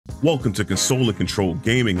Welcome to Console and Control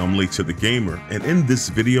Gaming. I'm late to the gamer, and in this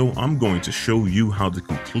video I'm going to show you how to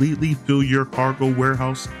completely fill your cargo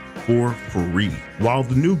warehouse for free. While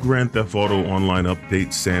the new Grand Theft Auto online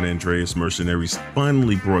update, San Andreas Mercenaries,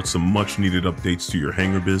 finally brought some much needed updates to your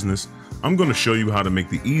hangar business, I'm going to show you how to make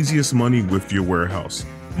the easiest money with your warehouse.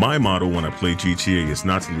 My motto when I play GTA is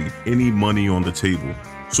not to leave any money on the table.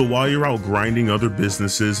 So while you're out grinding other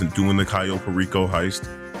businesses and doing the Cayo Perico heist,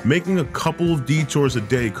 making a couple of detours a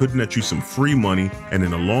day could net you some free money, and in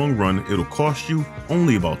the long run, it'll cost you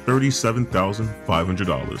only about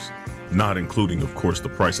 $37,500. Not including, of course, the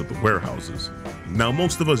price of the warehouses. Now,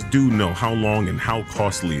 most of us do know how long and how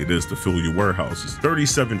costly it is to fill your warehouses.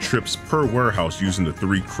 37 trips per warehouse using the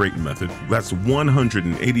 3 crate method. That's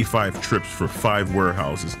 185 trips for 5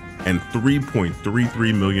 warehouses and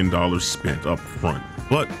 $3.33 million spent up front.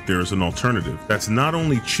 But there's an alternative that's not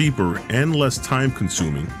only cheaper and less time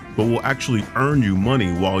consuming, but will actually earn you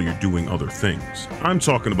money while you're doing other things. I'm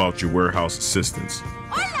talking about your warehouse assistants.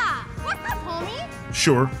 Hola! What's up, homie?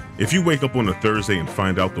 Sure, if you wake up on a Thursday and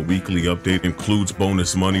find out the weekly update includes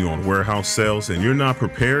bonus money on warehouse sales and you're not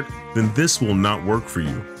prepared, then this will not work for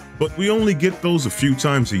you. But we only get those a few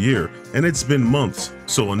times a year, and it's been months,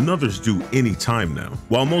 so another's due any time now.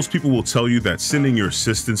 While most people will tell you that sending your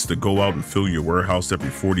assistants to go out and fill your warehouse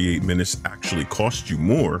every 48 minutes actually costs you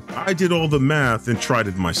more, I did all the math and tried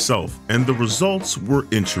it myself, and the results were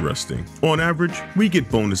interesting. On average, we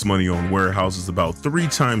get bonus money on warehouses about 3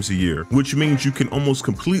 times a year, which means you can almost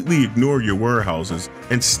completely ignore your warehouses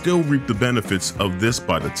and still reap the benefits of this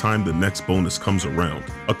by the time the next bonus comes around.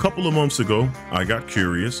 A couple of months ago, I got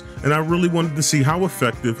curious, and I really wanted to see how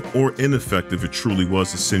effective or ineffective it truly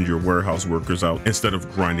was to send your warehouse workers out instead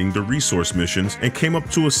of grinding the resource missions, and came up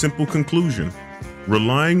to a simple conclusion.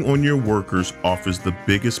 Relying on your workers offers the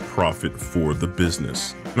biggest profit for the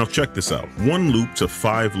business. Now check this out. 1 loop to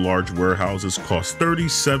 5 large warehouses costs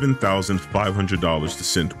 $37,500 to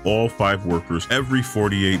send all 5 workers every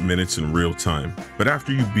 48 minutes in real time. But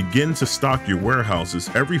after you begin to stock your warehouses,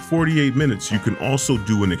 every 48 minutes you can also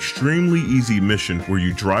do an extremely easy mission where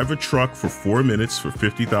you drive a truck for 4 minutes for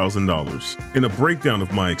 $50,000. In a breakdown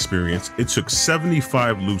of my experience, it took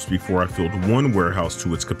 75 loops before I filled 1 warehouse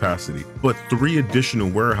to its capacity, but 3 additional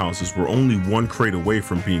warehouses were only 1 crate away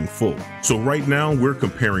from being full. So right now we're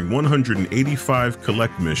comparing 185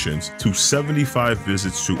 collect missions to 75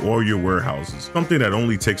 visits to all your warehouses, something that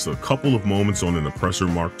only takes a couple of moments on an Oppressor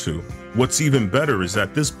Mark II. What's even better is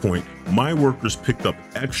at this point, my workers picked up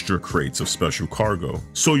extra crates of special cargo.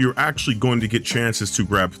 So you're actually going to get chances to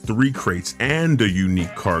grab 3 crates and a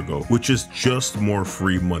unique cargo, which is just more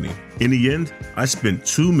free money. In the end, I spent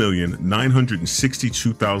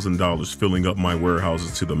 $2,962,000 filling up my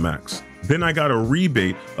warehouses to the max. Then I got a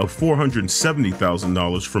rebate of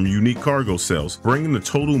 $470,000 from unique cargo sales, bringing the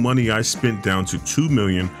total money I spent down to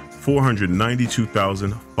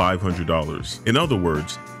 $2,492,500. In other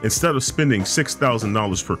words, instead of spending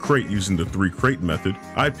 $6,000 per crate using the 3 crate method,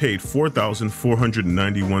 I paid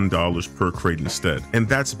 $4,491 per crate instead. And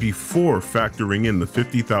that's before factoring in the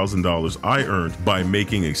 $50,000 I earned by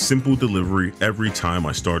making a simple delivery every time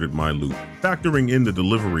I started my loop. Factoring in the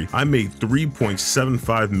delivery, I made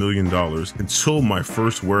 $3.75 million until my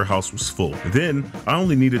first warehouse was full. Then I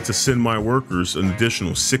only needed to send my workers an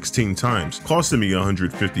additional 16 times, costing me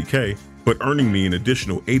 $150K, but earning me an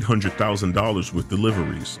additional $800,000 with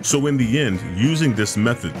deliveries. So in the end, using this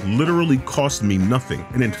method literally cost me nothing,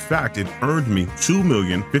 and in fact it earned me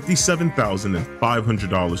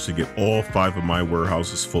 $2,057,500 to get all 5 of my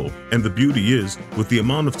warehouses full. And the beauty is, with the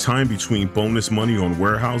amount of time between bonus money on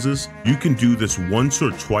warehouses, you can do this once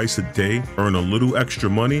or twice a day, earn a little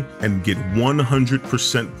extra money, and get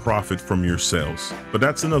 100% profit from your sales. But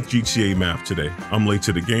that's enough GTA math today. I'm late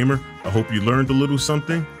to the gamer. I hope you learned a little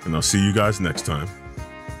something, and I'll see you guys next time.